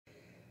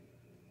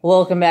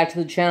Welcome back to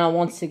the channel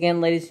once again,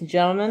 ladies and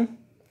gentlemen.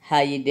 How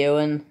you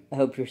doing? I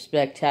hope you're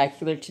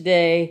spectacular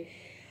today.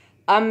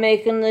 I'm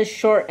making this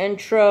short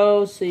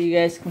intro so you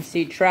guys can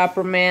see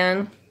Trapper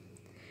Man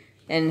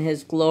and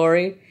his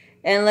glory,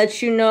 and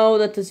let you know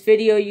that this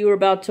video you are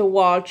about to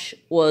watch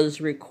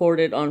was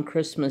recorded on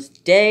Christmas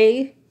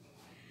Day,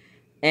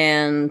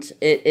 and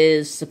it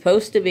is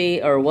supposed to be,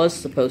 or was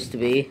supposed to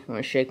be, I'm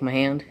going to shake my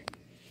hand.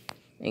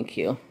 Thank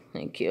you.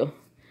 Thank you.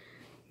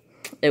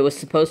 It was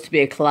supposed to be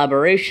a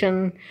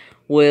collaboration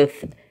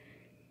with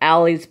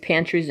Allie's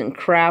Pantries and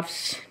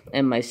Crafts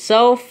and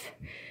myself.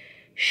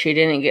 She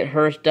didn't get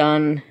hers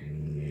done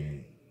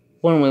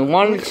when we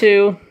wanted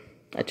to.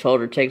 I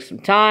told her to take some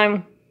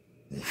time.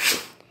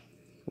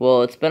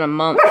 Well, it's been a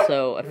month,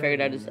 so I figured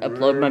I'd just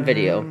upload my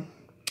video.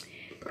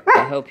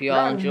 I hope you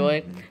all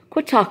enjoy.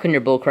 Quit talking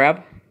your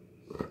bullcrap.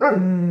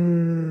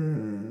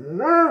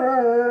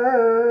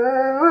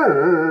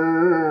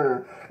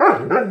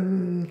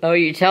 Oh,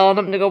 you telling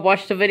them to go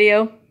watch the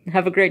video?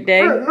 Have a great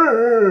day?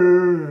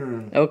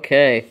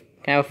 Okay.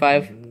 Can I have a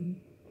 5?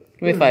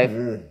 Give me 5.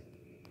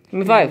 Give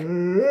me 5.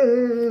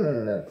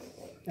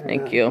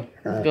 Thank you.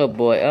 Good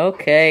boy.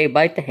 Okay,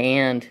 bite the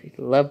hand. You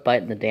love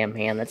biting the damn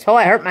hand. That's how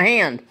I hurt my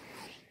hand.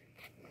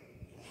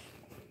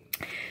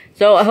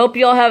 So, I hope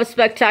you all have a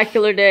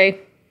spectacular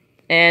day.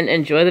 And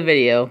enjoy the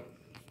video.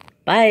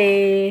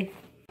 Bye.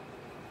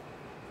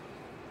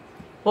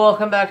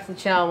 Welcome back to the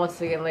channel once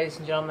again, ladies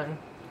and gentlemen.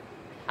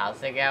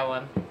 How's it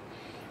going?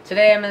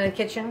 Today I'm in the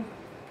kitchen.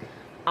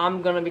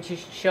 I'm gonna be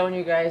showing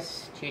you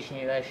guys,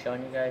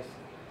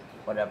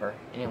 whatever.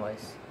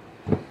 Anyways,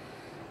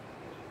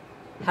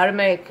 how to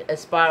make a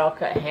spiral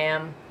cut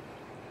ham,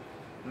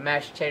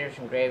 mashed potatoes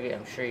and gravy.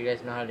 I'm sure you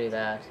guys know how to do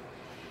that,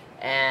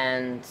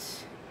 and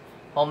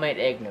homemade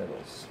egg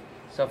noodles.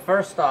 So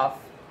first off,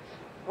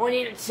 we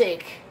need to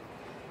take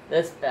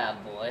this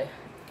bad boy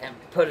and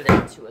put it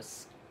into a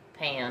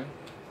pan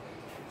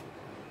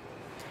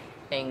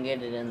and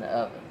get it in the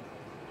oven.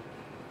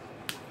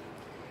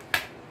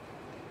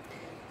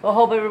 I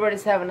hope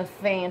everybody's having a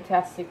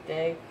fantastic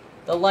day.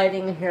 The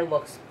lighting in here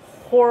looks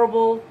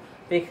horrible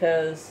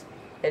because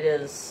it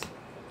is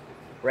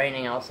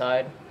raining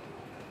outside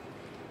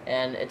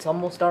and it's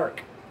almost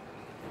dark.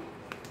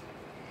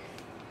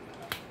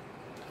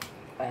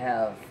 I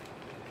have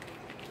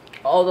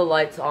all the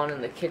lights on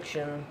in the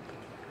kitchen,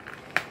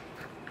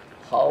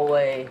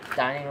 hallway,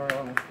 dining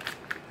room.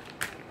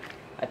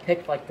 I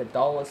picked like the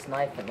dullest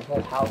knife in the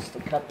whole house to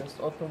cut this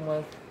open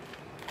with.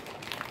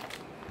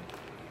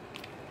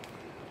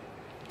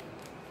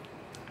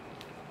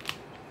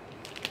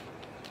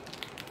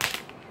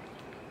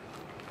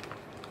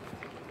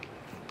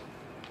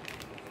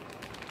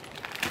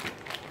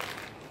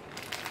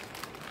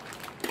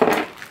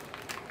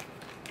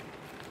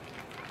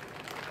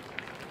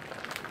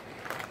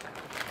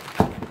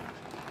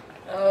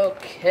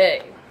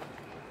 Okay.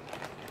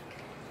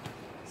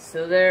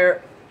 So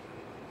there.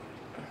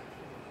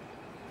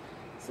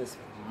 This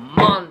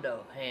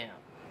Mondo ham.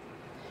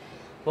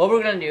 What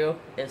we're gonna do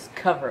is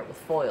cover it with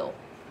foil.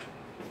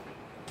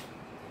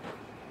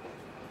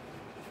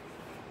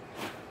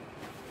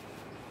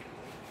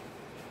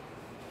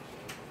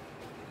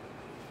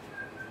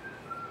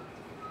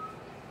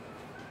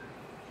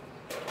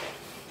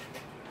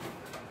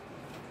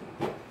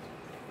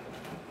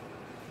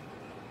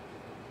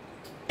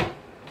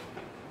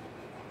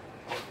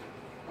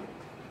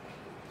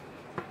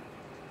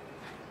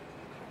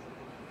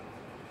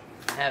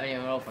 I haven't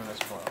even opened this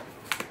foil.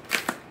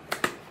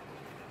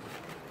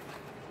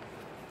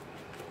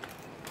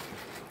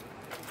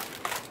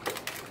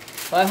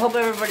 Well, I hope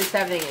everybody's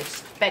having a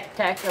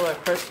spectacular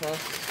Christmas,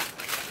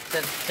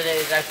 since today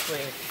is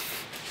actually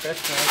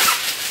Christmas.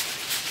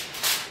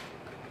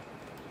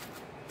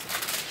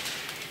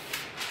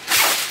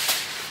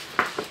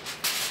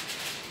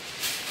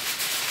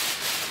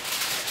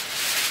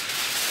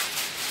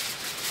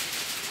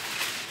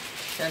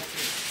 Since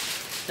it's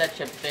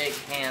such a big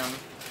ham,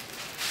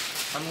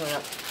 I'm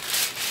gonna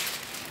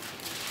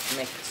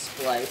make a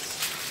splice.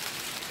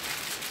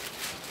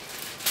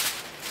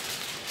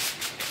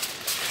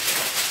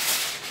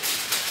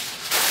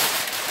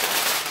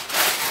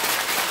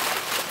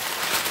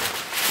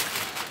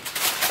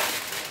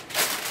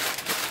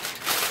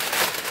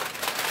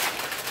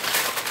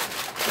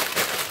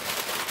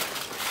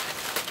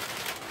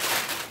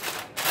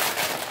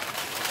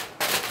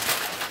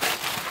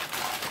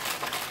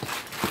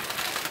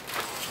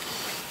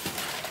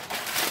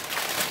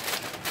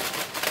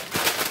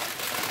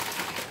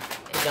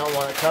 Don't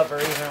want to cover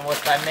even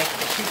what I make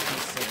the 2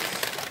 pieces.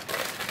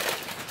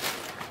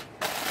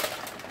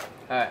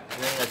 Alright, I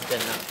think that's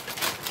good enough.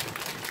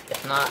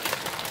 If not,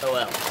 oh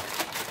well.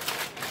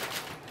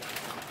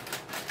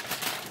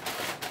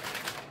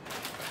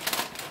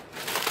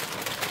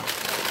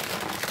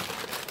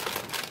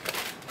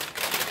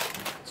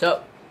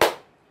 So,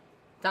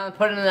 time to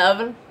put it in the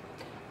oven.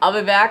 I'll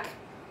be back.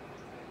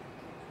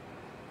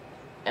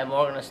 And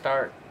we're going to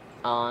start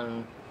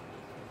on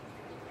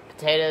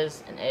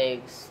potatoes and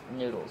eggs,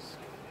 noodles.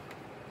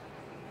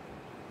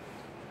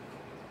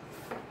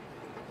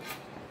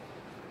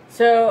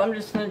 So I'm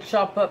just going to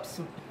chop up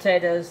some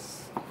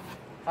potatoes.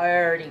 I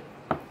already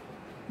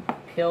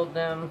peeled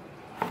them.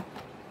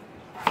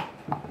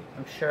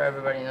 I'm sure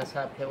everybody knows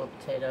how to peel a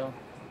potato.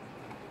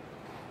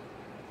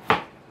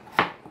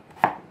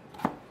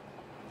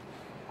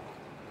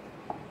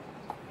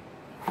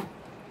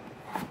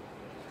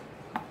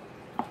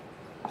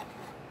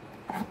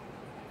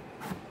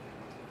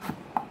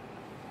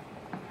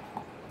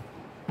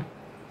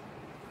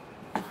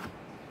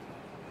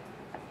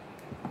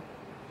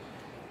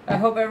 I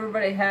hope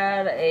everybody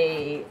had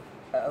a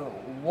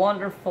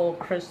wonderful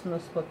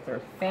Christmas with their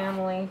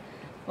family.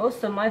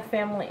 Most of my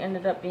family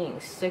ended up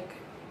being sick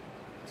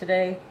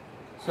today,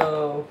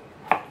 so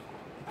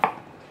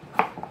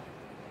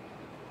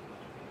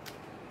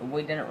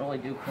we didn't really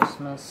do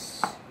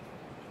Christmas.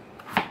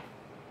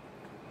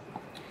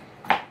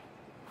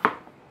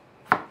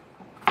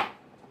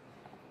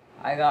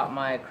 I got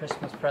my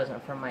Christmas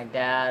present from my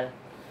dad,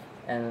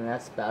 and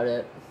that's about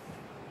it.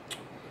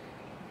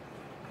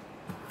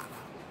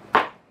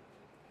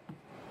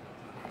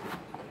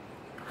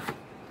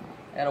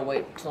 I gotta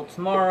wait until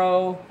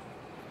tomorrow.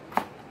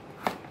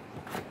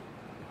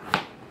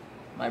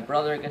 My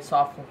brother gets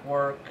off of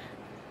work.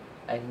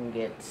 I can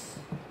get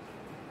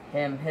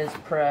him his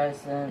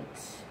present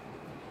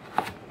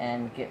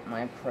and get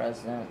my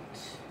present.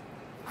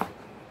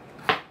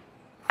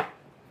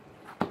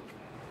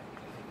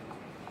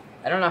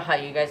 I don't know how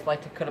you guys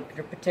like to cut up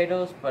your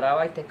potatoes, but I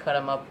like to cut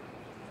them up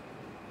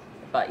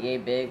about yay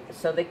big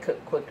so they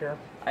cook quicker.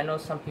 I know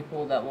some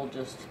people that will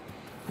just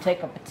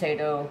take a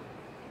potato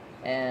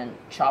and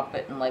chop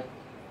it and like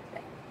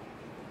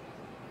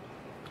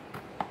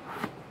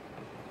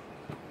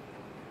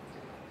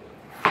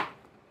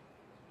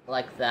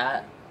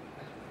that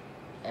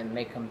and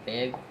make them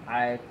big.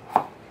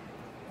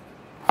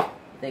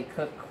 They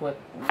cook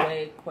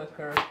way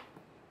quicker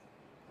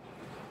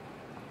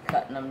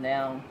cutting them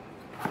down.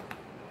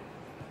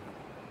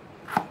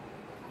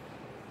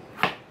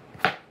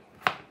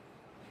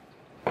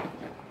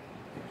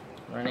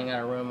 Running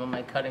out of room on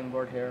my cutting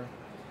board here.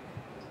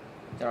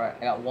 It's alright,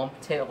 I got one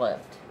potato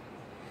left.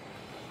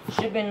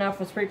 Should be enough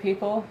for 3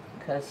 people,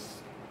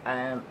 because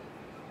I'm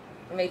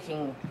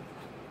making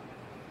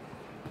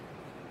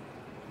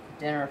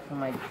dinner for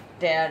my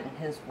dad and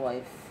his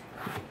wife,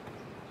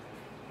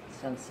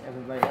 since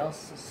everybody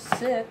else is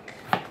sick.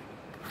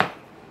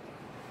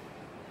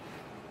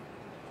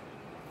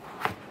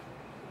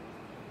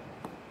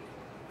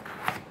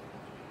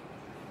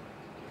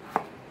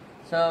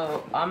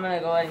 So I'm going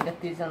to go ahead and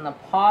get these in the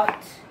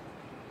pot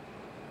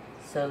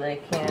so they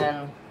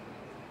can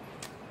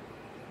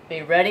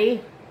be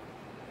ready.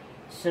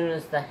 As soon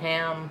as the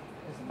ham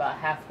is about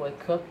halfway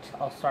cooked,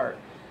 I'll start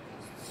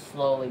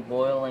slowly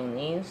boiling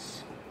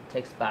these. It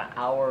takes about an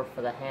hour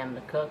for the ham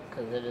to cook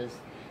because it's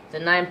a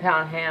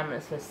 9-pound ham and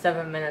it says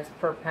 7 minutes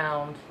per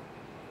pound.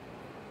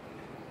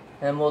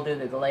 And then we'll do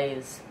the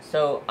glaze.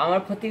 So I'm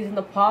going to put these in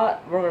the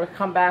pot. We're going to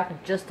come back in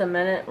just a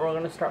minute. We're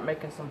going to start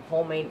making some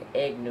homemade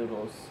egg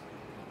noodles.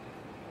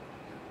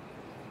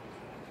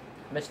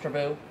 Mr.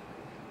 Boo.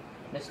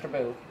 Mr.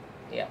 Boo.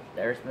 Yeah,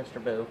 there's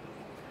Mr. Boo.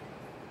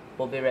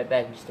 We'll be right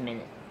back in just a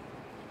minute.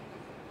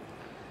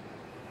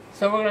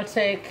 So we're going to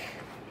take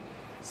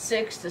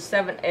 6 to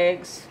 7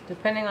 eggs,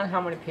 depending on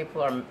how many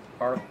people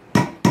are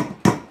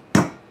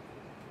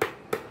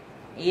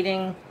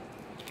eating.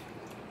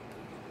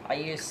 I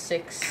use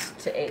 6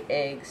 to 8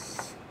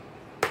 eggs.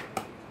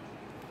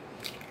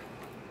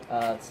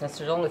 Since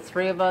there's only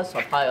 3 of us,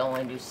 I'll probably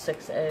only do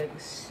 6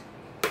 eggs.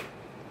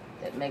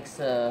 It makes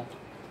a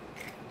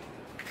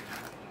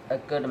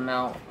good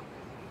amount.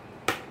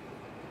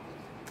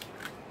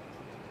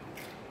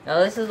 Now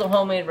this is a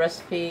homemade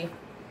recipe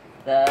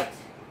that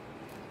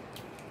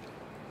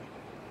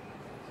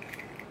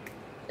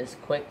is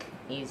quick,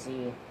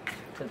 easy,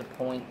 to the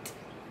point.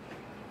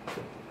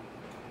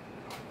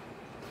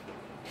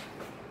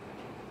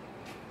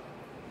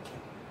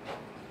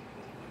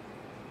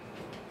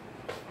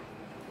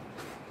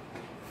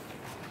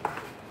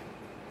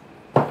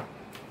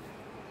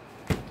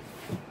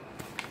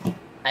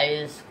 I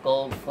use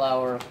gold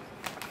flour.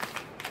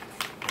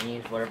 You can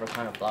use whatever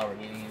kind of flour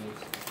you use.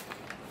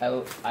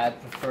 I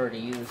prefer to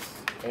use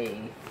a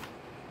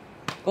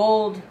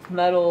gold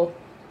metal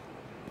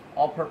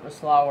all-purpose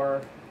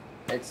flour.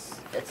 It's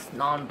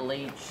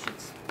non-bleach.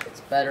 It's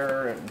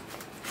better, and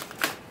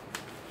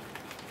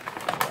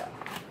yeah.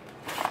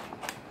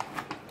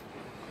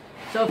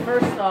 So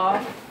first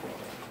off,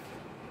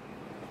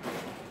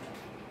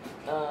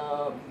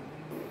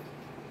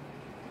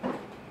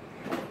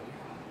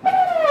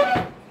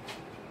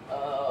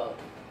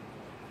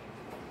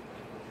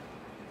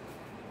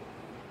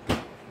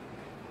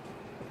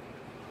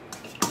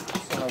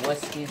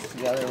 whisk these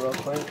together real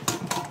quick.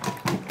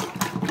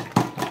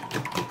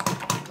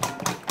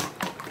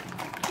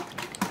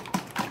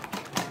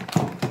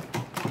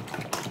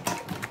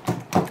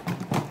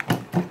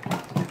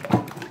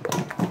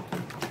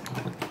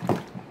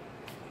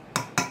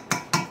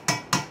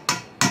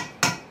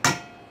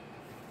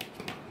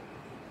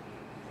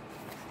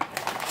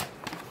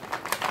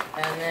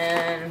 And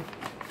then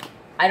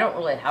I don't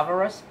really have a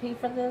recipe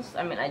for this.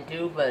 I mean, I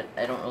do, but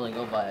I don't really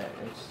go by it.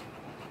 It's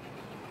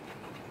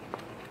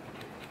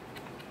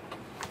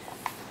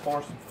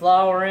pour some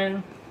flour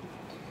in,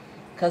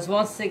 because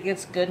once it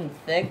gets good and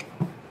thick,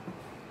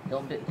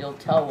 you'll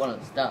tell when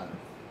it's done.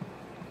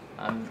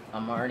 I'm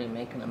already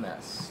making a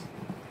mess.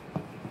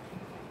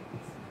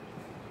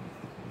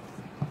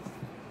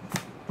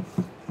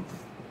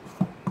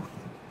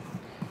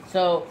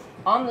 So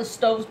on the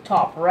stove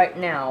top right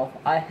now,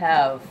 I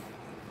have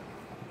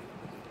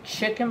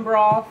chicken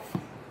broth.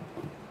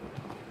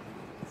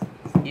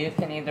 You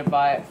can either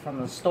buy it from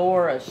the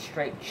store as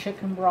straight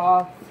chicken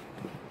broth,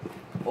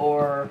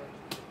 or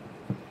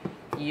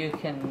you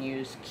can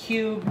use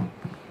cube.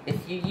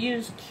 If you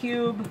use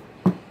cube,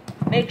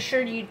 make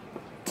sure you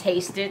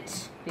taste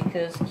it,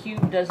 because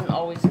cube doesn't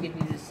always give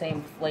you the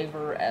same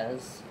flavor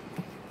as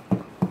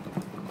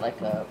like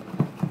a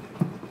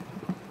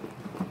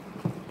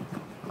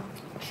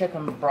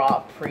chicken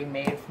broth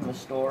pre-made from the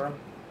store.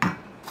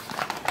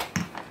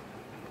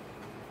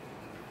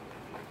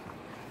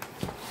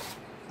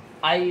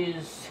 I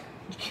use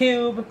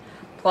cube,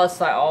 plus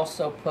I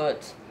also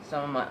put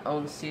some of my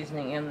own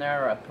seasoning in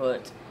there. I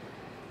put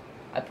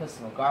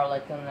some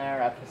garlic in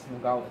there, I put some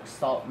garlic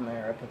salt in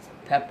there, I put some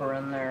pepper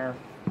in there.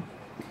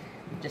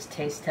 Just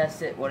taste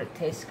test it. What it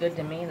tastes good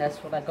to me, that's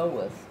what I go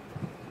with.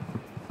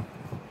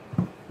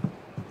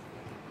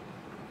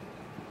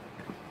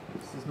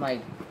 This is my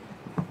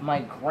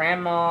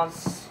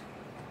grandma's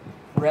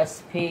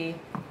recipe.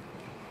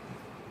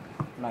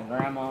 My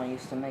grandma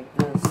used to make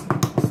this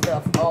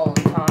stuff all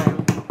the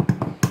time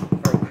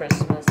for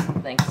Christmas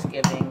and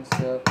Thanksgiving,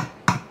 so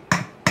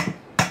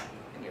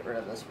get rid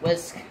of this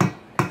whisk,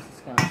 because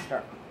it's going to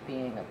start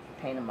being a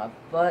pain in my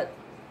butt.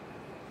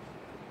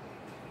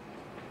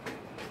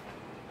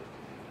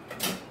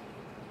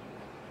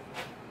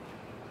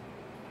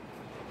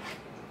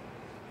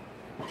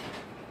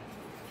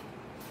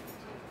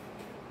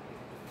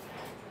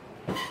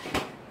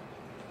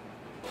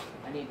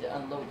 I need to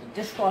unload the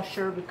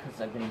dishwasher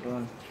because I've been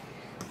doing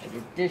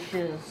the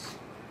dishes,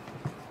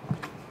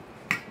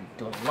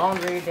 doing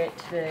laundry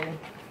today.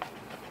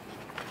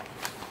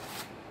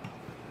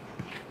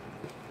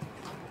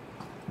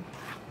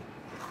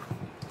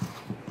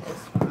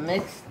 Let's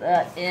mix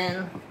that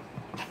in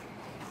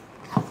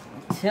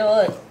until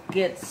it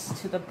gets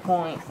to the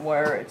point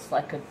where it's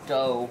like a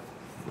dough.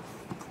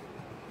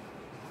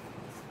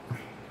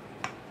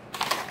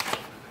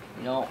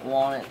 You don't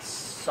want it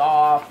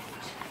soft.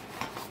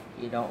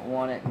 You don't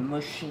want it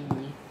mushy.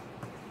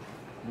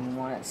 You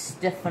want it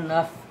stiff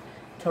enough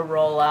to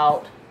roll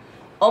out.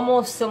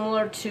 Almost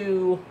similar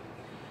to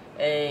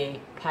a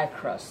pie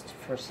crust,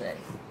 per se.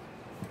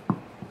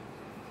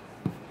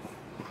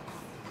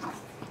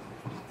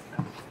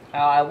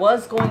 I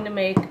was going to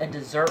make a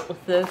dessert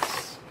with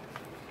this,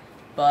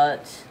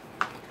 but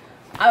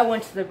I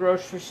went to the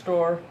grocery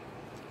store.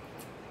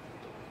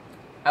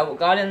 I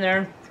got in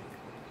there.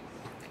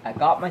 I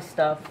got my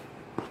stuff.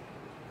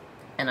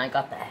 And I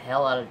got the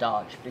hell out of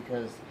Dodge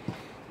because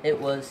it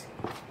was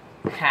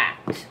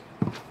packed.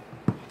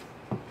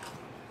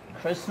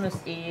 Christmas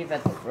Eve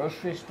at the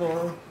grocery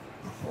store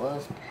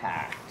was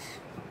packed.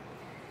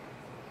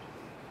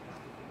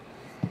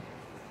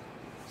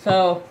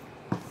 So,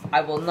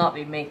 I will not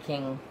be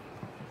making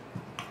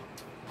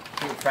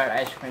deep fried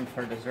ice cream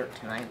for dessert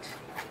tonight.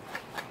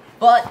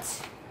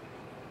 But,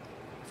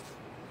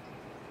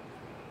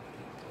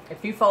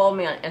 if you follow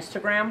me on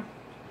Instagram,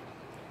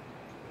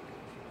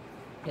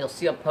 you'll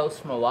see a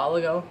post from a while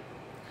ago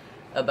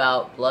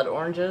about blood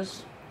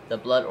oranges. The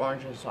blood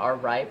oranges are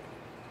ripe,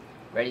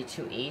 ready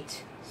to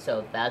eat,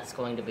 so that's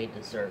going to be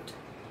dessert.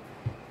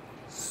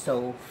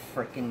 So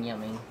freaking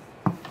yummy.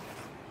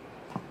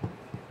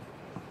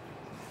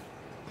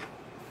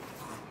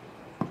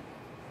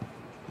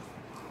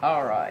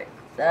 Alright,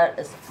 that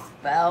is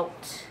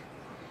about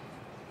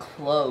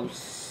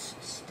close.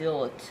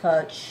 Still a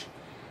touch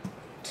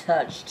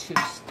too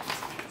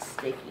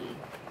sticky.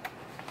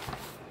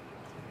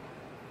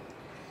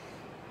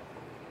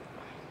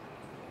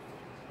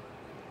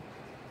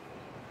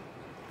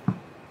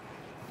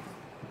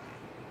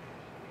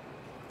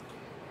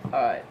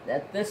 Alright,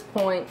 at this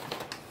point,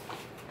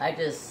 I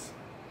just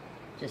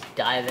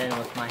dive in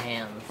with my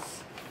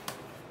hands.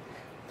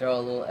 Throw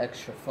a little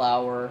extra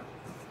flour.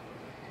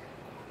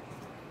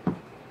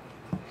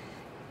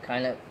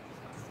 Kind of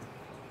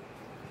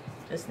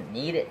just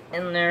knead it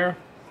in there.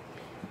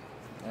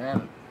 And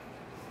I'm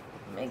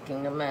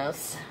making a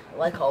mess.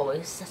 Like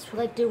always, that's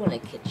what I do in the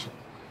kitchen.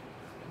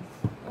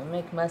 I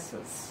make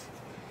messes.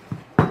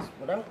 That's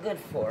what I'm good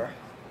for.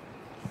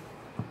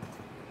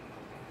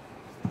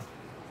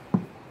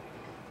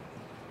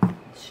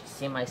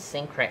 See my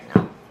sink right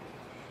now.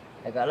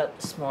 I got up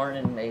this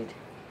morning and made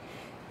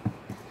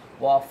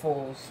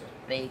waffles,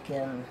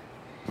 bacon,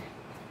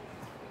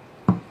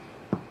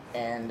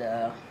 and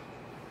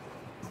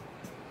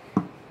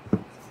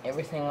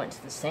everything went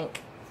to the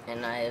sink,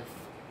 and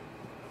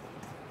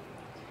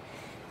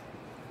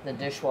the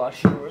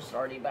dishwasher was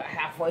already about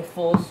halfway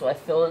full, so I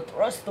filled it the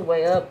rest of the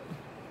way up.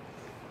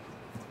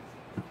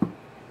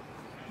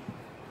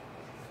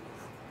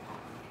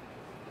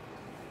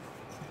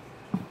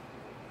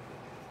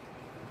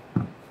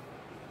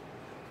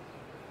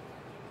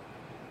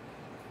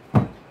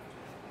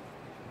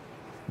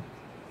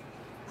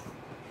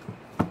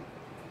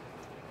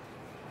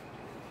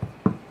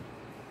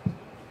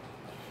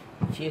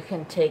 you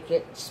can take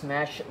it,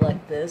 smash it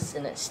like this,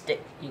 and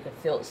you can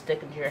feel it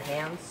sticking to your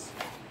hands.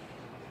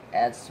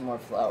 Add some more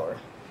flour.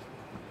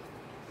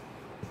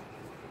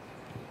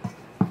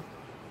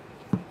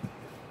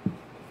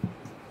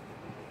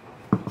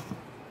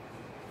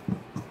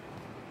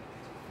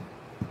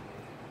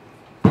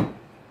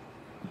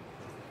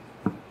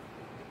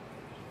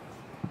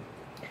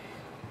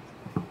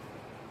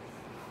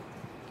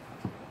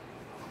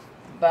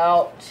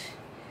 About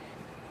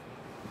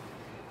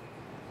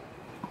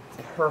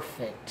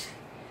perfect.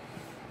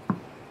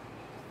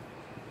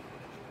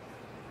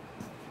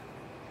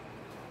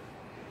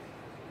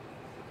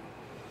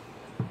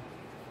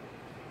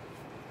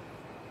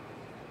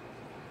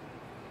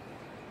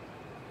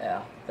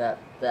 Yeah,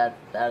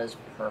 that is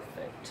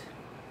perfect.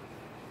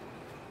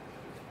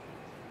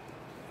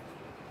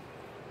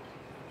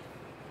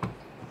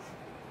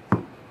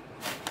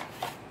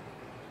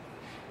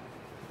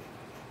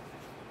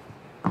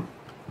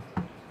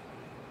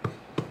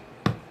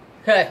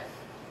 Okay.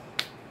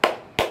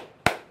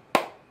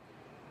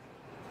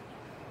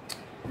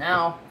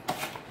 Now,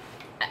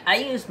 I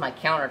use my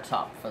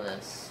countertop for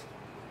this.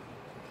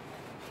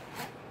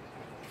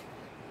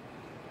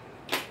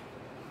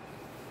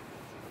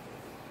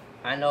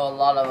 I know a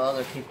lot of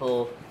other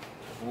people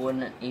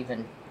wouldn't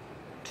even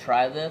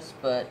try this,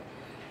 but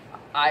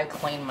I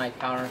cleaned my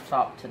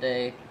countertop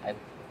today.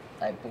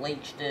 I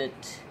bleached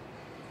it.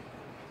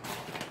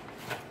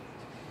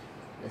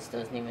 This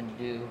doesn't even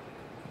do,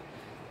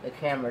 the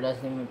camera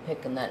doesn't even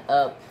picking that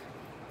up.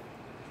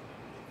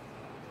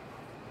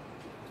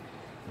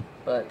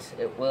 But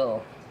it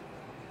will.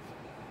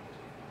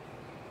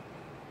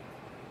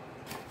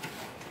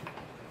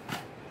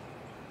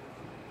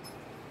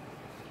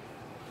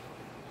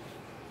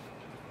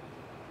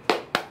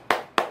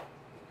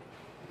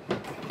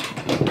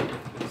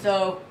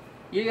 So,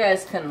 you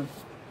guys can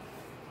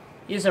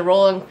use a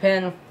rolling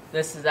pin.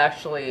 This is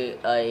actually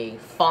a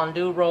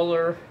fondue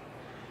roller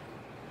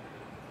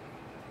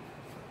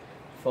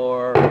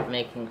for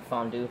making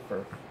fondue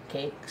for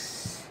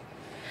cakes.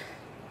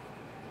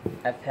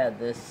 I've had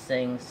this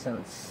thing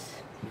since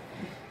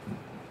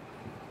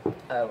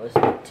I was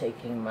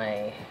taking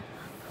my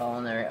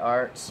culinary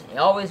arts. You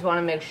always want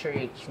to make sure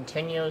you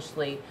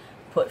continuously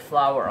put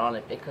flour on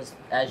it, because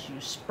as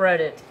you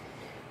spread it,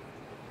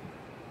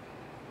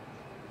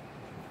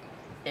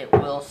 it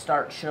will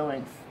start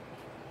showing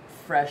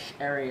fresh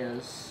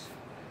areas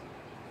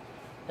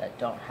that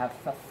don't have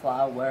the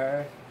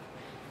flour.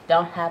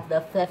 Don't have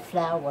the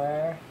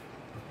flour.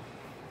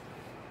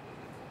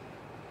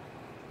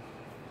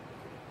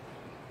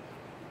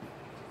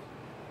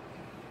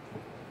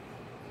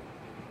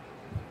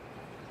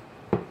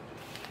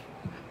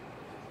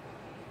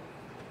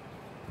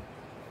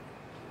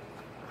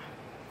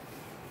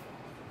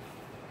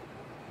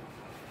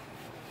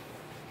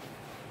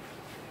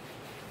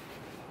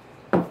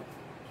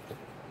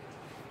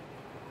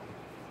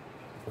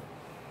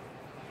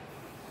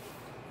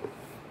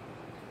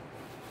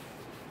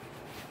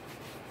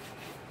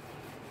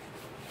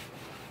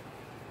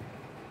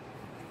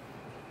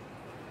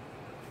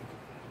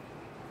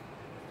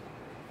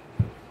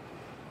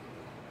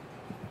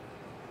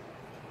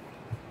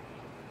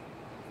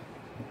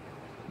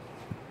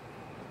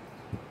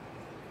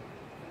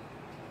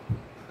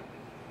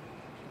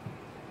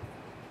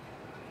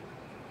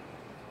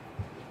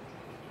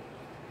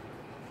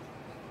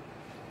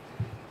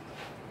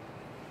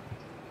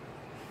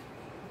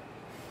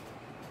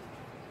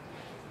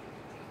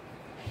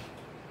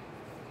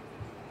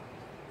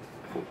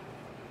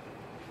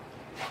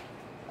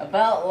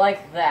 About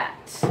like that.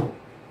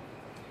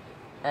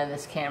 And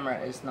this camera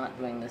is not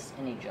doing this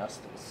any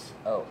justice.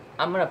 Oh,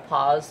 I'm gonna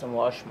pause and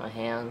wash my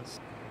hands.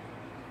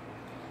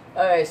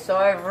 Okay, so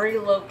I've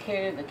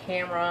relocated the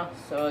camera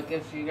so it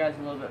gives you guys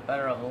a little bit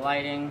better of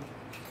lighting.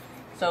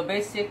 So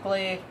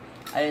basically,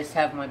 I just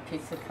have my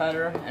pizza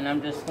cutter and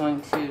I'm just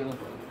going to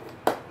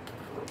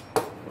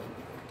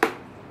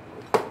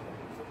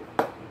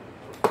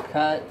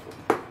cut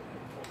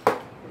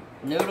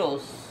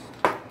noodles.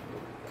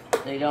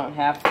 They don't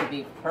have to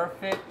be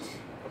perfect.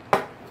 They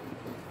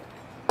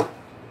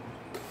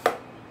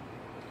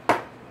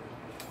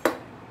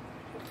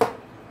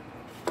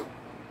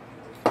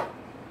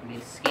can be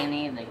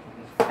skinny, they can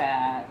be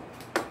fat.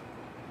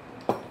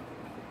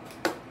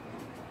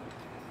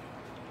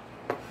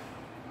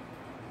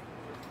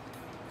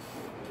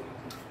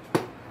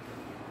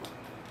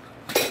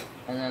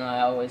 And then I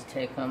always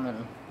take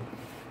them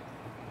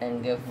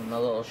and give them a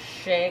little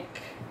shake.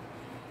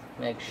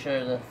 Make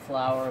sure the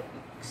flour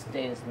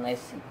stays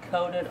nice and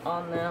coated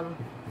on them.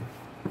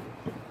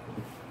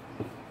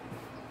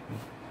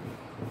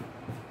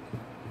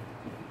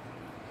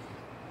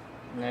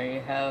 And there you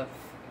have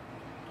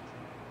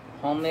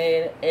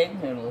homemade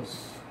egg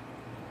noodles.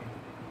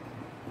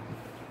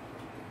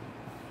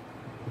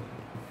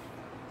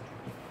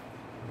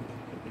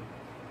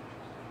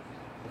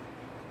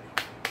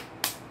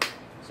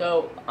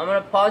 So I'm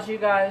gonna pause you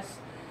guys,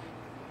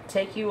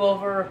 take you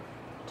over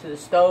to the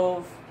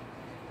stove,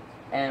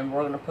 and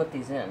we're gonna put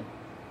these in.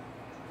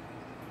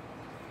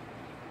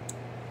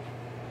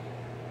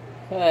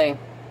 Okay,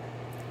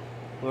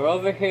 we're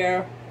over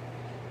here.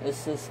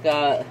 This has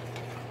got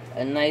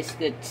a nice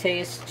good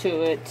taste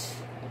to it.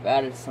 I've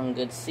added some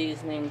good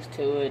seasonings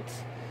to it.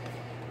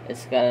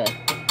 It's got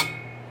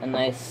a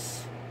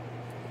nice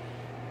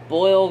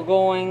boil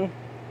going.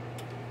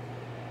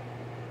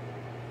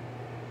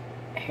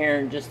 Here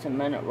in just a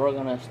minute we're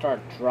gonna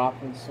start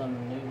dropping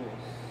some noodles.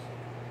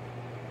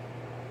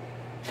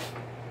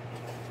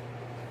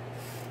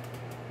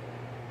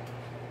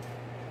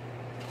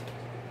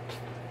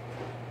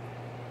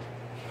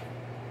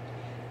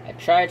 I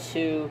try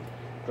to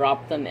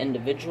drop them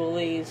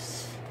individually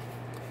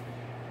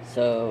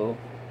so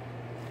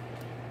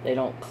they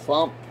don't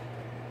clump.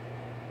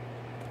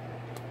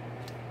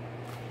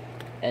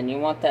 And you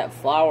want that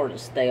flour to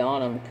stay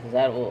on them because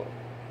that will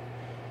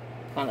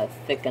kind of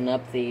thicken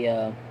up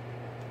the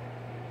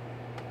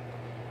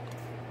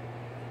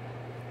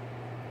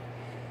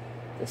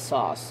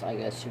sauce, I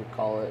guess you would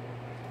call it.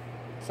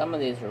 Some of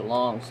these are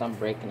long, so I'm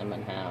breaking them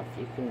in half.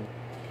 You can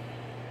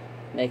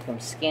make them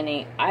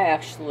skinny. I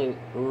actually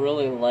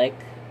really like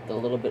the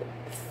little bit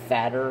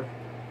fatter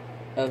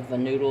of the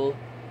noodle.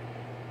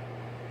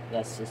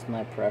 That's just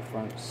my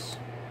preference.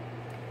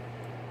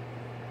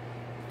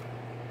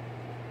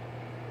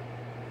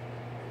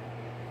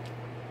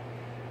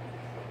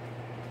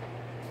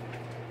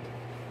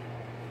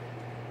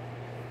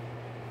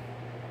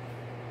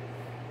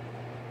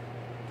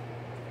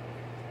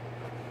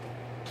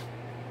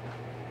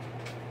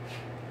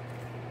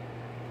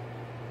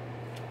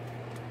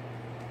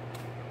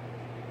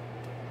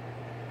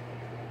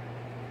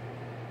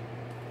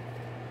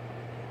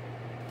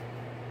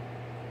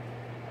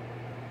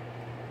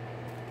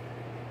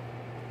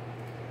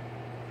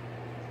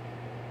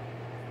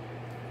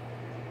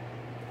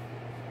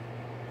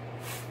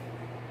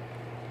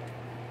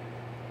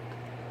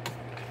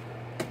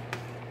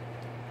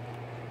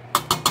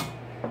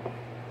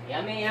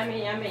 Yummy,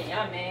 yummy, yummy,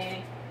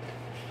 yummy.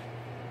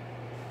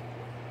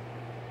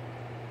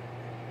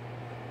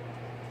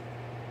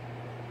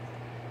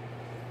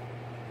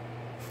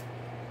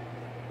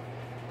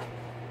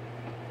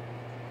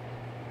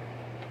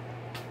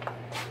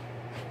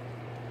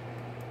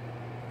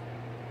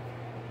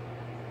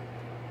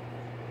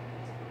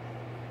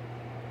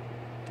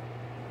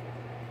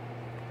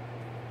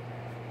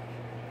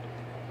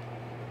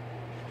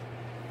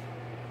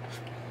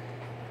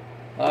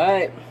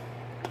 Alright,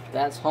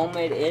 that's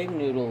homemade egg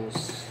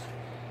noodles.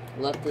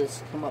 Let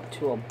this come up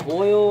to a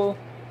boil.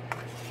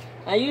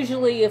 Now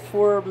usually if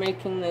we're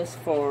making this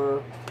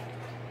for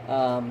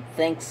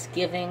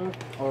Thanksgiving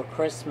or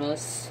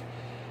Christmas,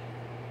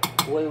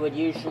 we would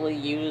usually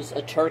use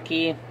a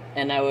turkey,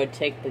 and I would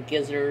take the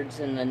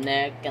gizzards and the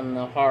neck and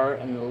the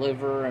heart and the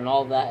liver and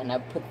all that, and I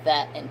put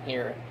that in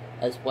here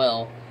as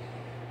well,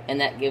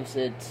 and that gives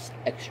it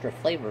extra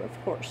flavor,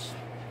 of course.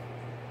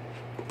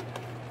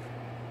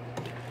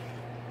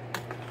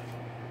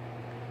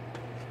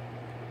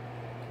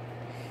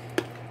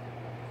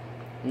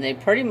 And they're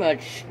pretty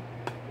much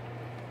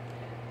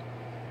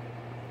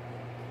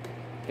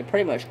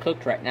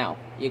cooked right now.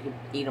 You can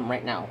eat them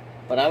right now.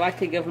 But I like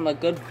to give them a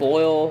good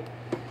boil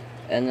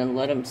and then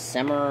let them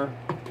simmer.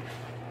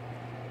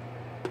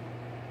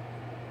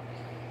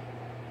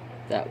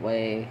 That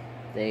way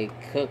they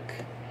cook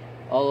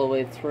all the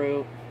way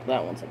through.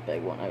 That one's a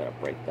big one. I gotta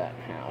break that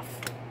in half.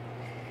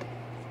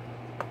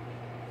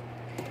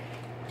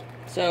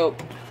 So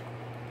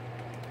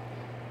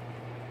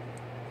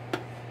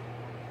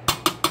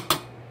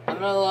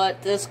I'm gonna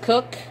let this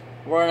cook.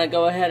 We're gonna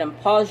go ahead and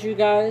pause you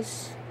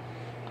guys.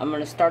 I'm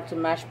gonna start the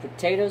mashed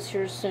potatoes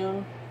here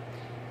soon.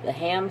 The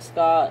ham's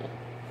got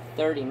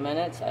 30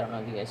 minutes. I don't know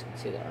if you guys can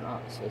see that or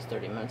not. It says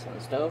 30 minutes on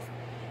the stove.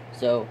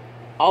 So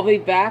I'll be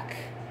back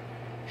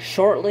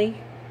shortly,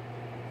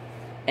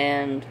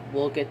 and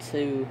we'll get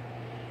to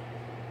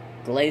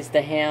glaze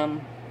the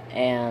ham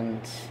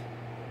and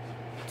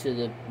to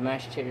the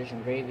mashed potatoes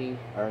and gravy.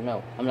 Or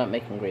no, I'm not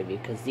making gravy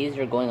because these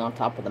are going on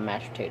top of the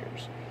mashed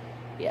potatoes.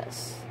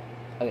 Yes.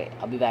 Okay,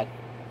 I'll be back.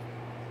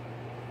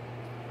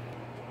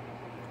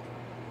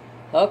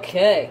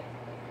 Okay.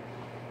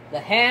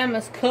 The ham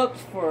is cooked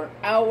for an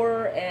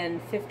hour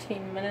and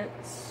 15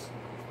 minutes.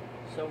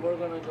 So we're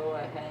going to go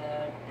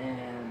ahead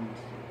and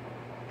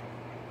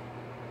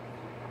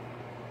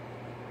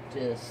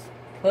just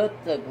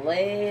put the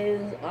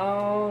glaze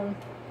on.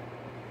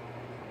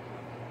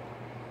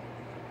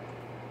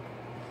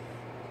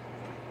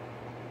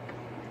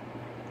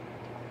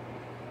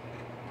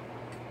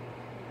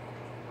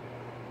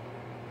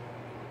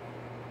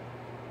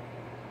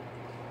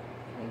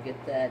 And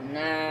get that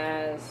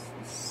nice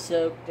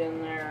soaked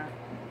in there.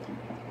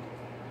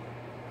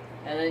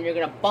 And then you're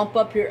going to bump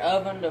up your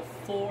oven to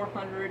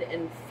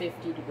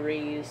 450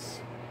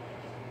 degrees.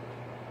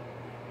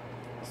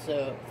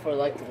 So for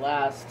like the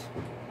last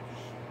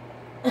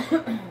let's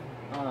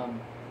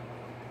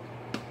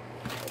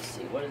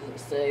see, what does it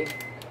say?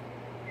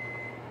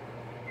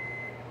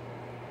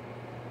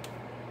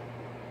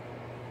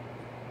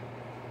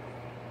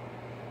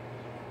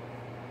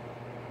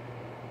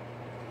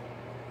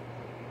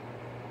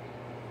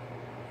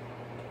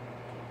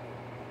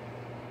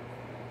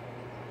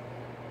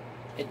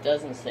 It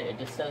doesn't say, it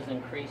just says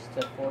increase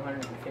to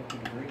 450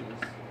 degrees.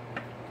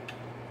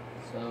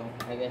 So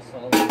I guess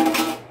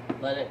I'll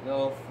let it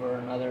go for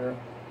another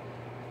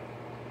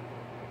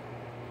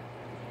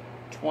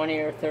 20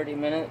 or 30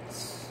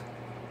 minutes,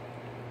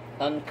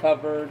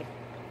 uncovered,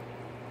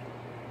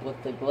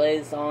 with the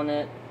glaze on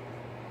it.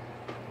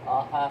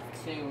 I'll have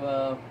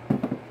to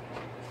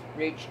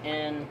reach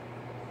in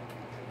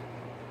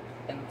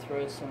and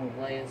throw some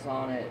glaze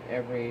on it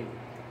every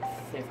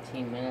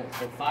 15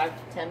 minutes, or 5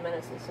 to 10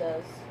 minutes it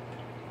says,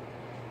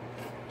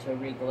 to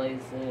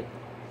reglaze it.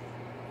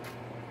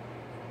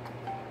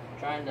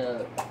 Trying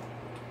to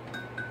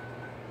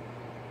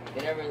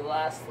get every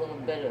last little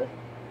bit of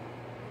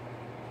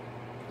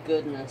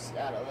goodness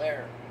out of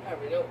there. There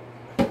we go.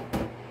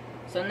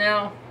 So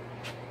now,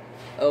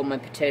 oh, my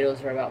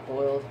potatoes are about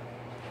boiled.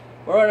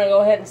 We're gonna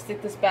go ahead and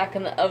stick this back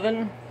in the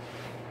oven,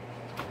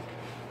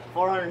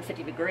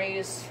 450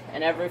 degrees,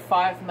 and every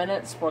 5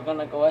 minutes we're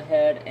gonna go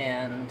ahead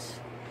and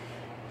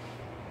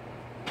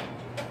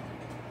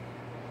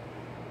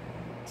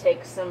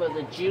take some of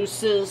the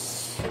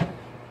juices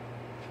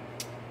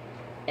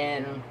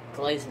and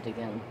glaze it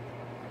again.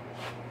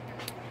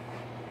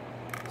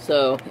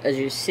 So, as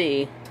you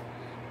see,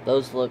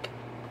 those look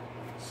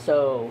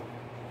so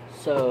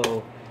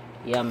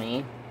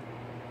yummy.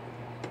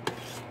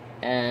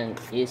 And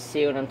you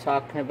see what I'm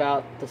talking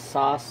about? The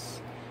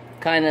sauce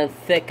kind of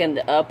thickened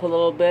up a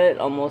little bit,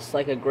 almost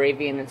like a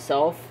gravy in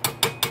itself.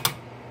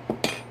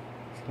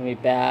 It's gonna be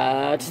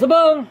bad to the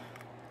bone.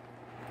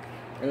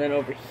 And then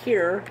over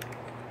here,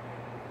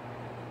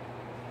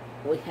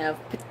 we have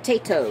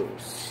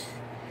potatoes.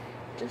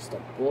 Just a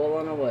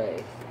boiling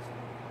away.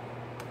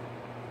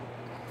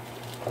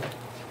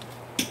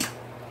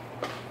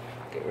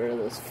 Get rid of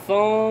this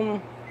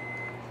foam.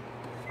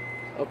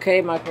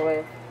 Okay,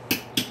 microwave.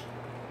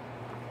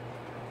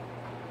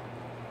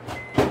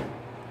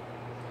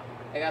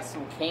 I got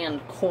some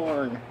canned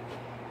corn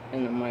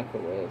in the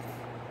microwave.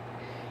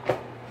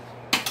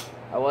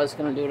 I was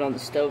gonna do it on the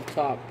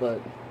stovetop,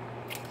 but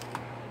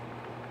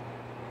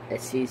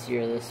it's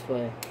easier this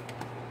way.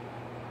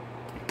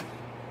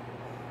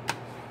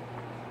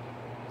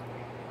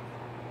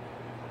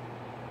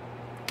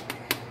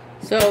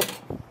 So,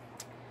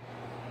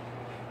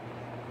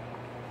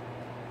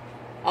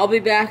 I'll be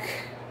back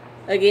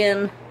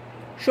again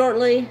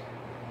shortly,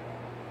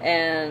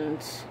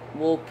 and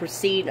we'll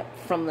proceed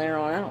from there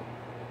on out.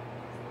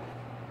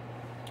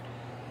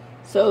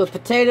 So the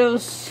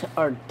potatoes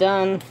are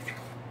done.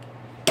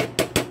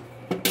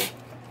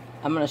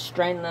 I'm going to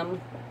strain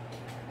them.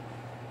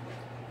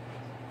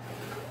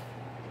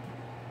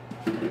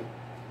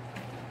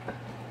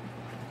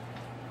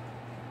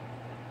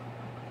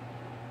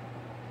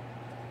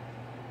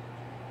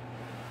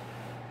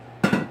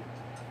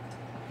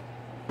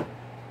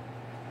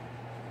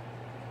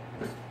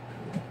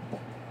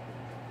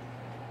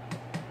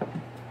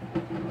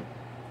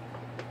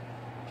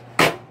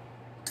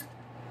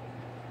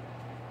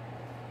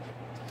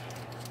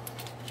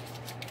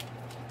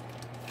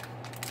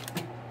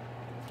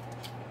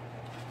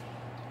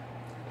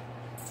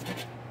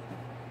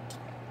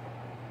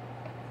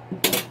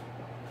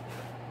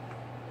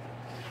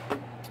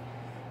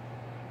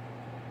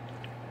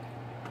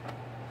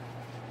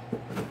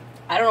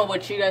 I don't know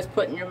what you guys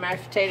put in your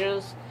mashed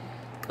potatoes,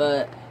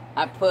 but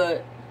I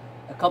put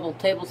a couple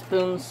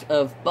tablespoons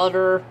of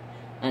butter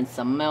and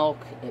some milk.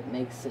 It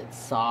makes it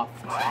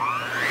soft.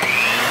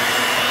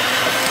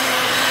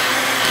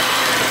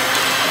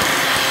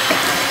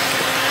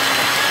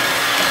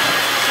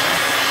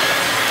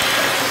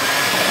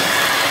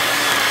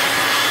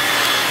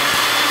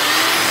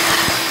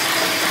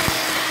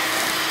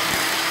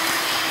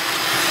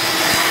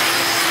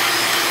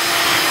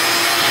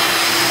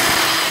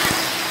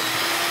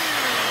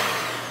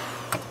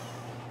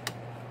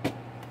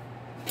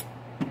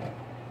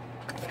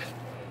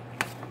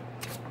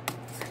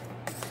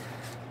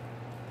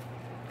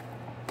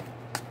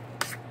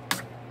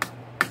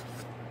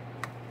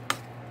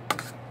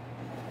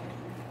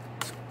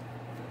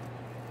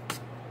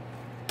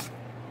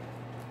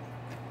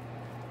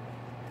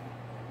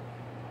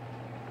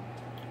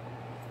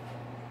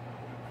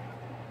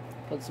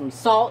 Put some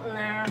salt in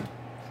there.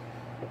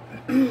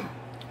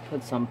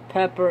 Put some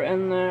pepper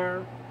in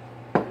there.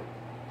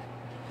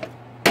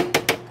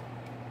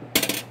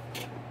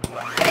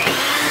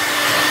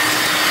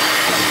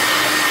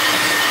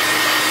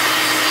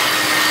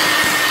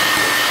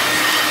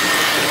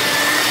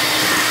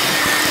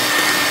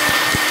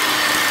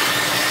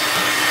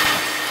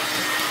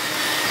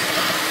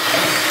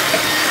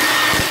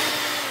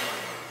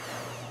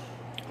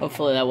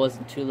 Hopefully that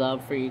wasn't too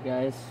loud for you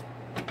guys.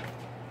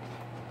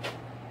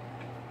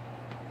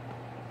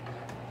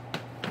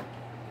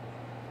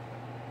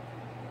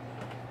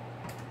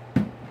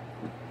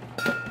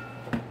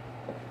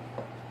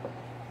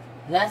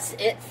 That's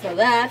it for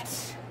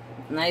that.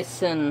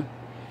 Nice and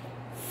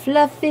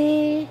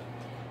fluffy.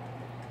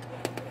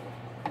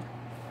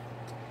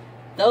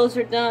 Those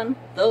are done.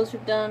 Those are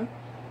done.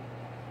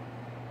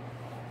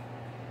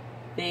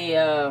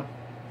 The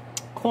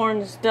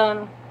corn's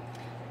done.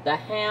 The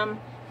ham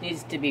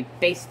needs to be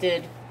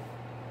basted.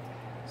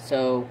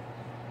 So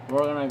we're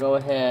gonna go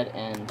ahead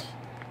and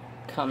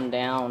come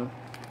down.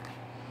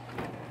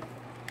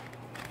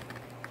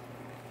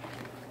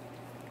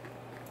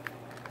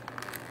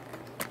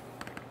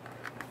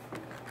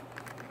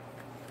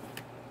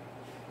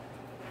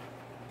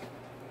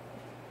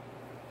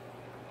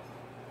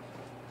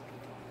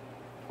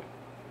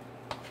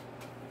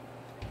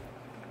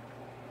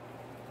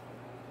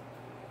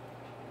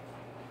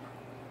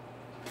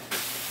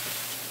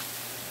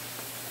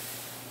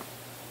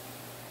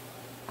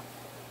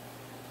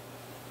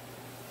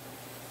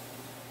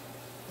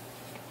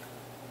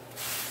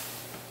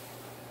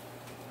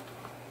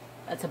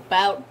 That's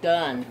about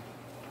done.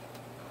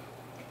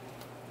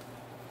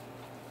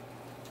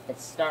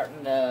 It's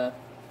starting to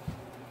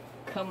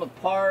come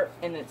apart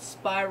in its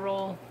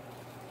spiral.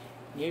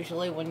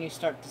 Usually when you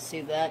start to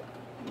see that,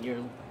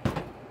 you're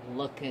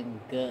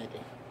looking good.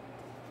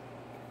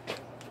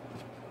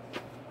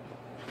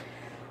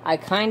 I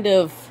kind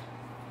of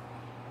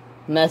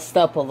messed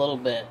up a little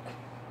bit.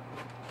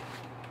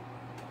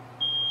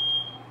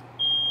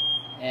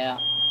 Yeah.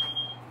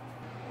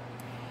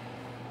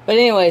 But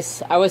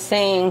anyways, I was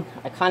saying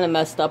I kind of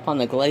messed up on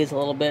the glaze a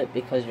little bit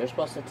because you're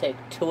supposed to take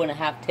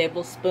 2.5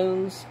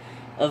 tablespoons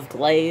of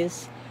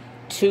glaze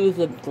to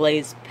the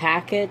glaze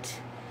packet.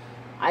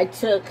 I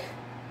took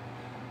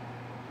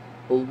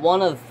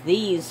one of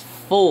these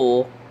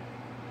full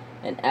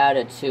and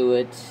added to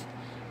it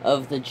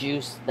of the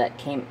juice that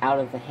came out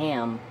of the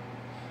ham,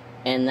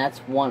 and that's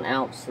 1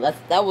 ounce. So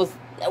that was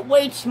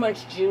way too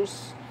much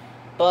juice,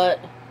 but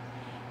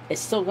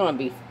it's still gonna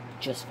be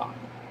just fine.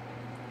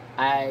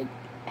 I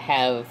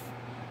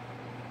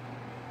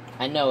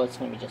know it's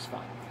going to be just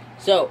fine.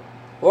 So,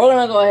 we're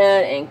going to go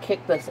ahead and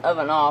kick this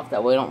oven off,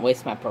 that way I don't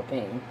waste my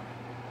propane.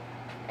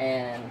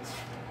 And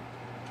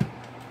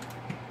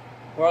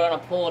we're going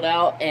to pull it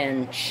out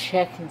and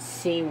check and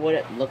see what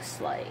it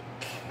looks like.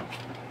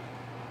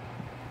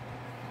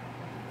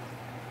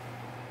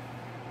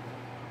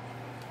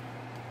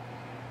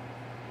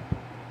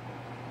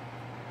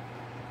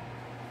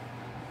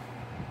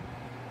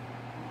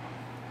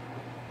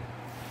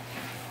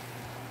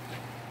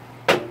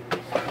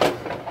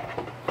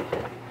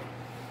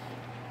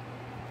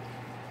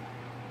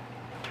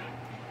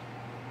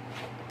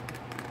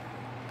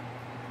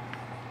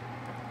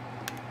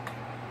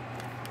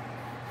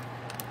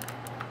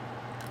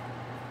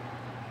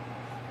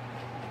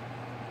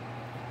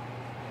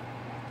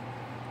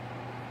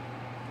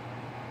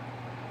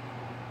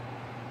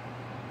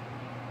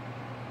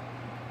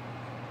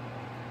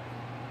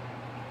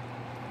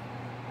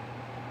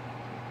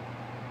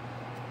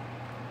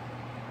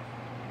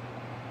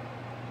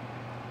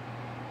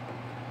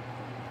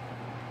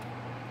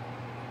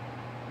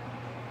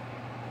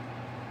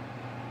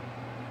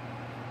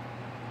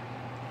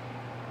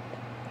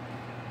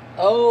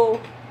 Oh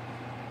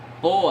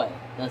boy,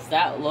 does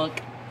that look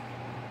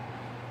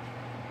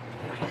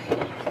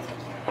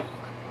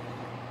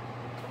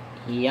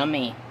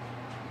yummy.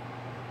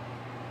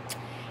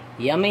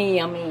 Yummy,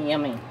 yummy,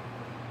 yummy.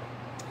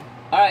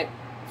 Alright,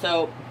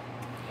 so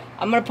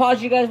I'm going to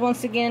pause you guys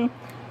once again.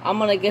 I'm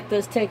going to get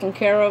this taken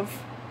care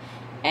of.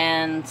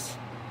 And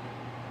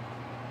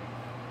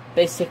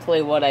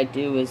basically what I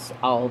do is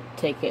I'll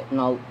take it and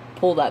I'll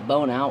pull that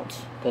bone out,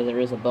 because there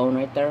is a bone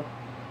right there.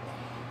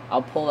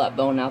 I'll pull that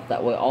bone out,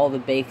 that way all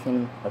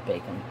the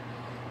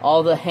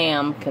all the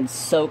ham can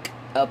soak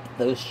up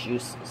those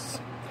juices.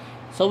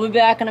 So we'll be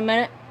back in a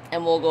minute,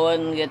 and we'll go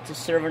ahead and get to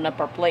serving up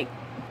our plate.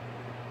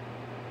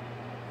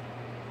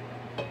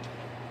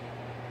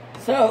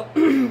 So,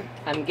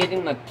 I'm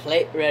getting my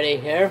plate ready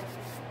here.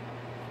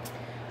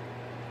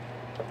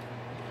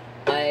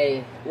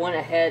 I went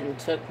ahead and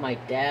took my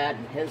dad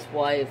and his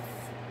wife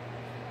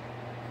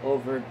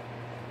over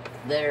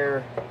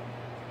their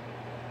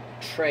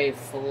tray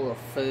full of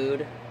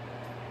food.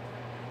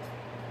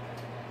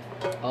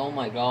 Oh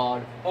my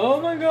god.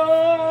 Oh my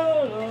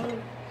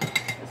god! This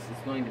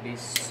is going to be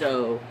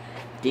so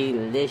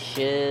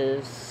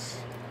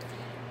delicious.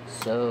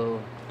 So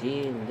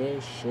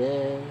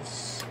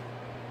delicious.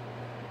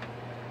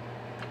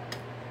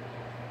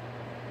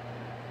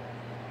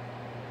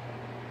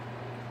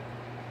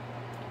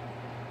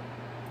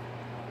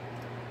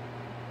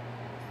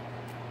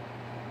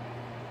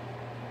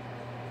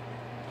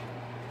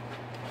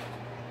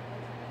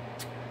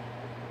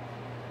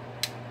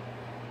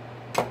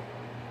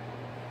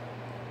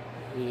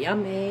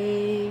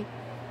 Yummy!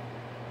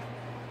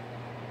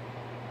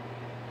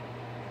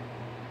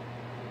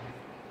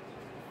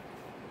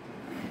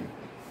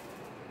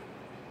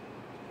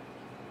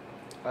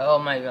 Oh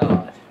my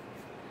god.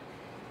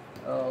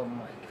 Oh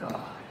my god.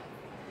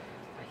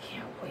 I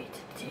can't wait to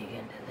dig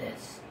into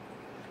this.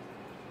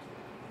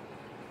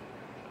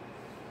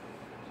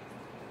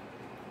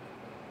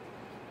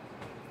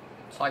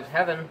 It's like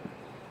heaven.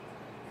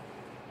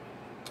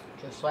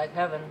 Just like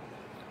heaven.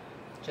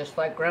 Just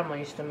like Grandma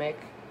used to make.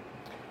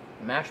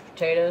 Mashed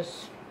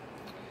potatoes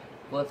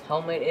with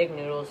homemade egg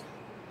noodles.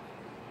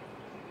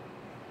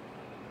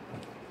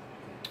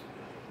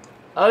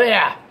 Oh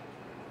yeah!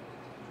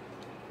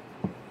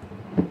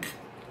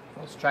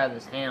 try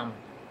this ham.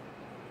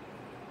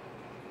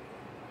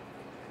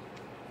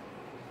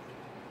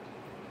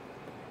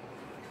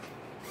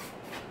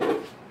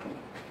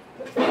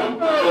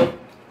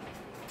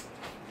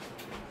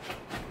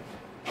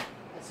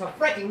 That's so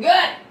freaking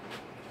good!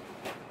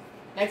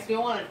 Makes me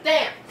want to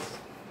dance.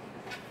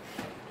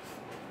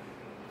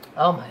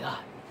 Oh my god.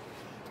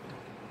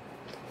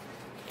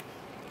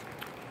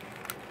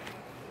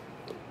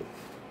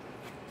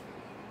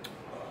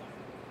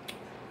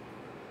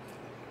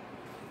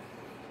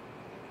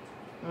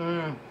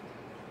 Mmm.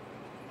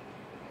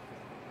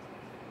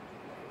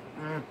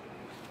 Mmm.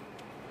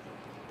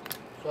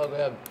 So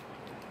good.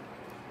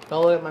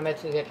 Don't look at my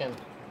Mexican kitchen.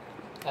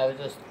 I was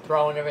just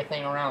throwing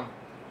everything around.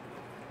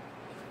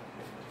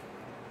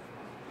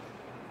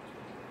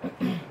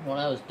 When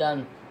I was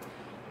done,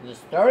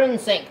 just throw it in the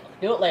sink.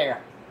 Do it later.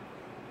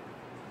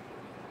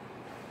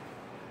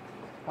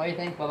 What do you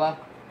think, Bubba?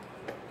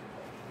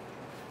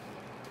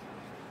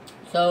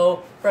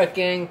 So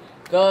freaking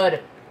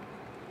good.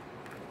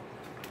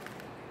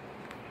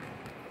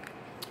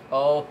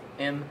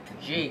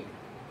 OMG.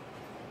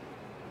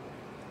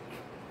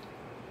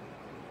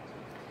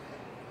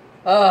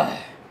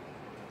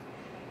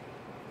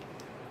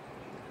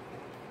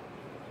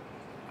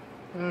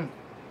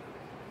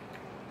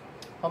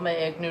 Homemade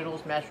egg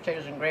noodles, mashed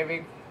potatoes, and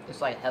gravy.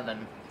 It's like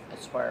heaven, I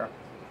swear.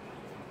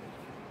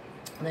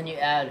 And then you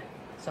add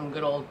some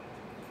good old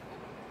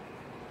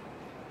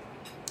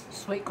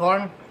sweet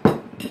corn.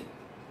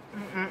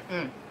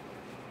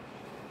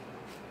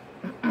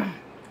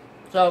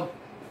 So,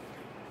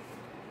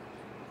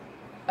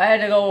 I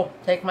had to go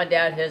take my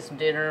dad his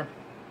dinner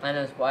and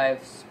his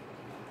wife's.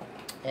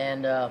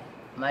 And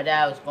my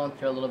dad was going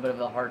through a little bit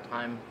of a hard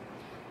time.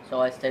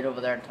 So I stayed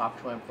over there and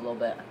talked to him for a little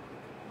bit.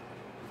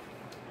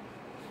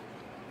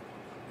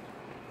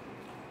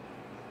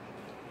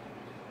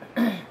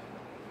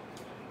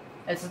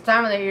 It's the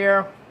time of the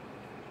year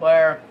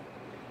where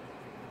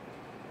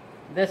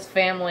this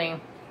family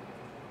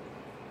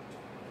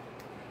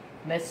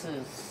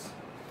misses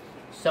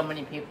so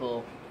many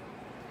people.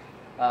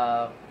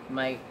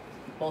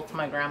 Both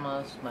my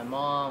grandmas, my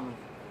mom,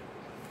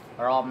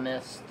 are all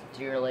missed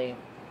dearly.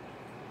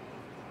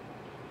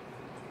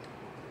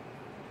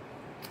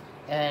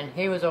 And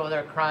he was over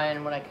there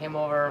crying when I came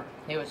over.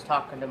 He was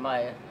talking to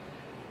my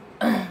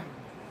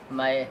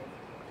my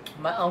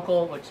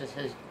uncle, which is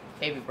his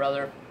baby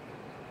brother.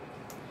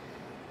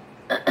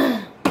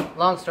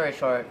 Long story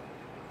short,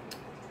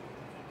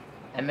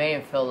 I made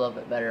him feel a little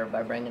bit better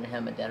by bringing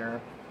him a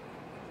dinner.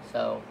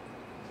 So,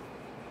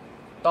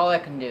 that's all I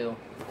can do.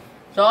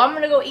 So I'm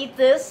gonna go eat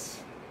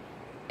this,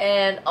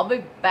 and I'll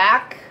be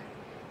back,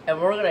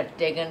 and we're gonna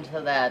dig into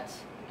that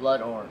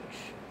blood orange.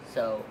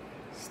 So,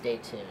 stay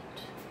tuned.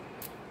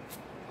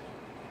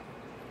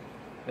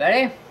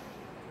 Ready?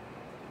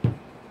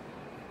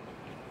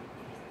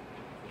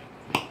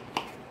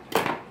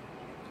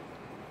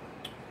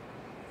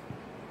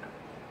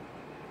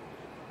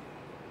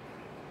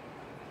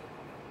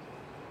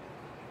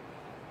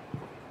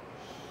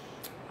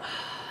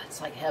 It's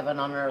like heaven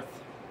on earth.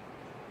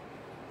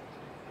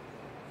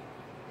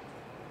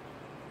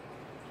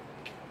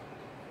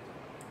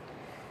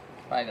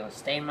 Probably gonna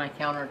stain my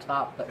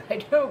countertop, but I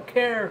don't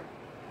care.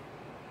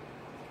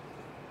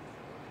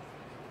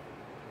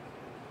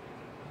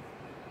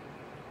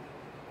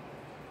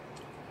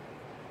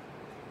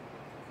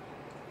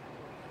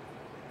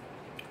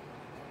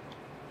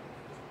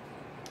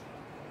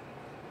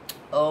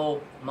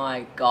 Oh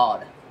my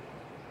god.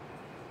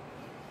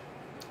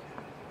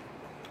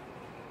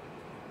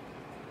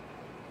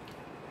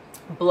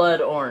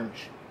 Blood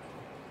orange.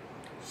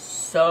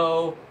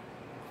 So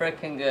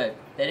freaking good.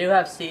 They do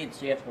have seeds,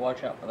 so you have to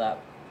watch out for that.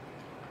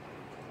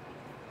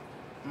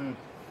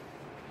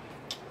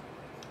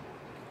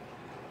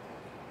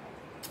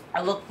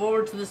 I look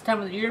forward to this time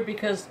of the year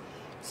because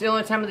it's the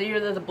only time of the year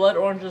that the blood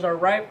oranges are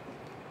ripe.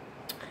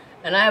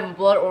 And I have a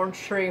blood orange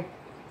tree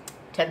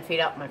 10 feet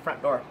out my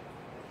front door.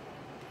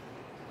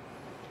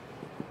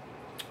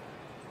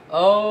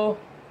 Oh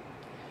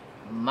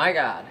my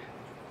god.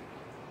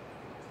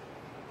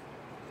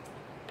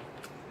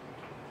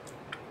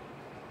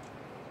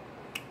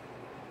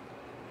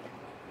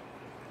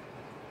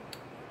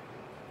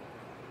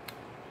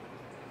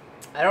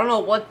 I don't know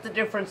what the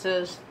difference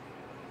is.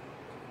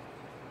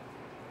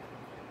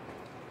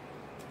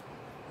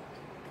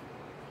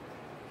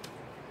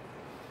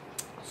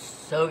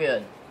 So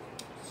good.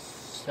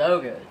 So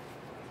good.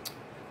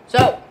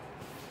 So,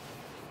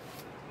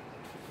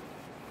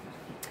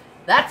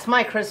 that's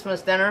my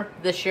Christmas dinner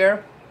this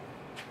year.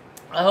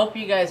 I hope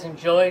you guys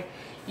enjoyed.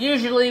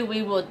 Usually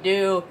we will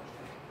do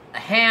a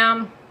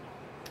ham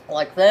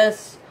like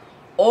this,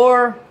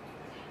 or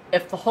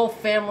if the whole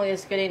family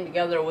is getting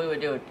together, we would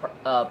do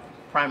a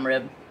prime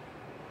rib.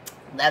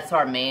 That's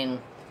our main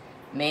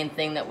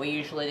thing that we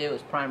usually do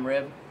is prime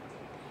rib.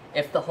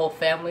 If the whole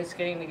family is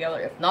getting together.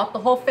 If not the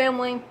whole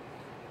family,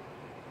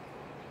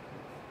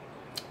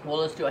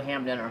 we'll just do a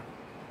ham dinner.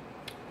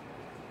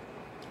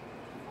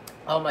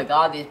 Oh my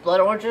god, these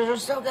blood oranges are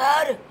so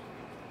good!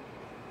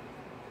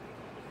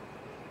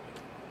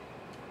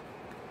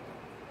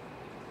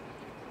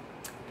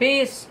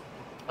 Peace.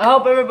 I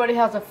hope everybody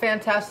has a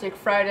fantastic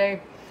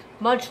Friday.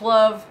 Much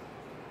love.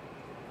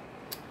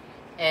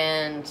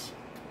 And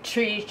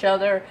treat each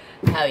other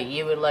how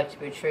you would like to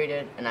be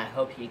treated. And I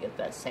hope you get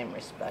that same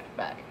respect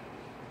back.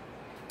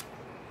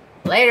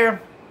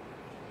 Later.